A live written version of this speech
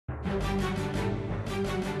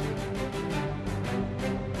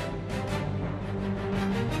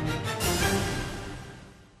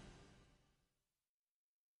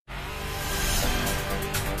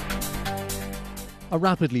A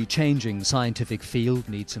rapidly changing scientific field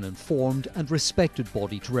needs an informed and respected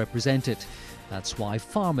body to represent it. That's why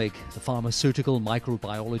PharMig, the Pharmaceutical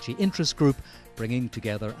Microbiology Interest Group, bringing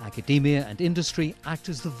together academia and industry, act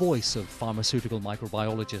as the voice of pharmaceutical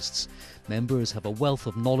microbiologists. Members have a wealth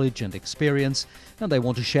of knowledge and experience, and they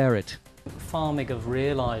want to share it. PharMig have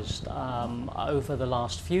realised over the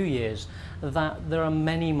last few years that there are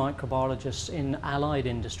many microbiologists in allied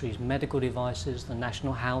industries, medical devices, the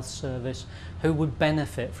National Health Service, who would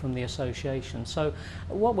benefit from the association. So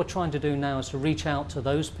what we're trying to do now is to reach out to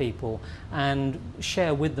those people and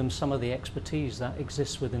share with them some of the expertise that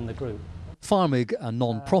exists within the group. PharMig, a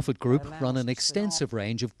non-profit group, run an extensive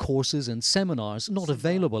range of courses and seminars not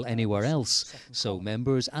available anywhere else. So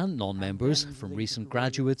members and non-members, from recent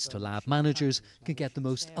graduates to lab managers, can get the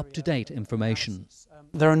most up-to-date information.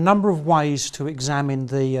 There are a number of ways to examine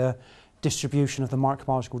the distribution of the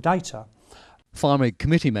microbiological data. PharMig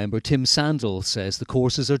committee member Tim Sandel says the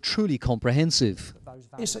courses are truly comprehensive.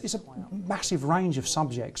 It's a massive range of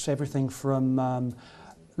subjects, everything from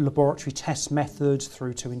laboratory test methods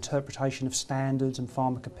through to interpretation of standards and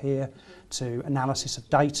pharmacopoeia to analysis of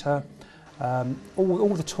data,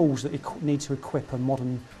 all the tools that need to equip a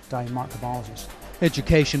modern day microbiologist.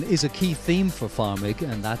 Education is a key theme for PharMig,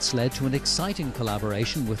 and that's led to an exciting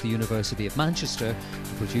collaboration with the University of Manchester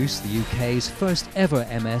to produce the UK's first ever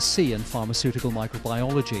MSc in pharmaceutical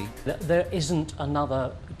microbiology. There isn't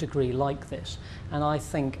another degree like this, and I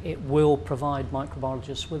think it will provide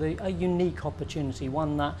microbiologists with a unique opportunity,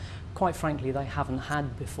 one that quite frankly they haven't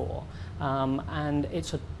had before, and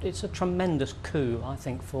it's a tremendous coup, I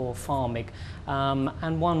think, for PharMig,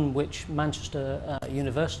 and one which Manchester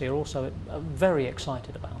University are also very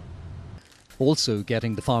excited about. Also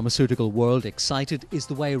getting the pharmaceutical world excited is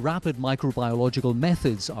the way rapid microbiological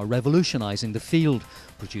methods are revolutionising the field,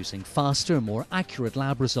 producing faster, more accurate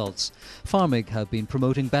lab results. PharMig have been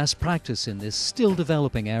promoting best practice in this still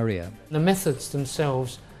developing area. The methods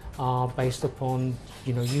themselves are based upon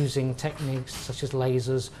using techniques such as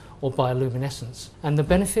lasers or bioluminescence. And the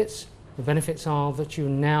benefits are that you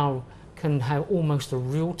now can have almost a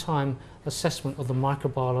real-time assessment of the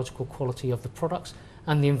microbiological quality of the products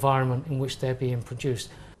and the environment in which they're being produced.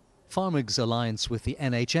 PharMig's alliance with the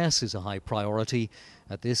NHS is a high priority.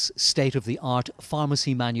 At this state-of-the-art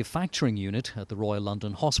pharmacy manufacturing unit at the Royal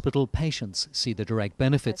London Hospital, patients see the direct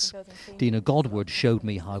benefits. Dina Godward showed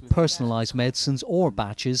me how personalised medicines or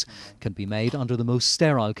batches can be made under the most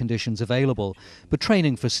sterile conditions available, but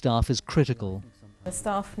training for staff is critical. The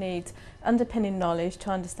staff need underpinning knowledge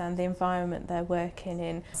to understand the environment they're working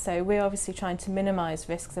in. So we're obviously trying to minimise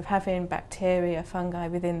risks of having bacteria, fungi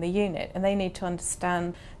within the unit, and they need to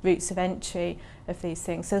understand routes of entry of these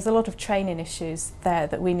things. So there's a lot of training issues there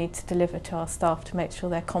that we need to deliver to our staff to make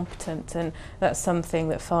sure they're competent, and that's something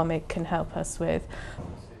that PharMig can help us with.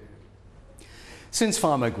 Since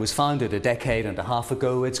PharMig was founded a decade and a half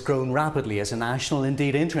ago, it's grown rapidly as a national,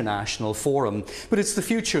 indeed international forum. But it's the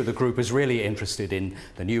future the group is really interested in: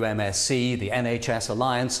 the new MSc, the NHS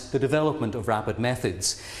Alliance, the development of rapid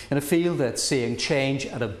methods. In a field that's seeing change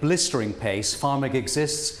at a blistering pace, PharMig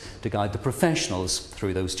exists to guide the professionals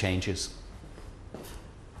through those changes.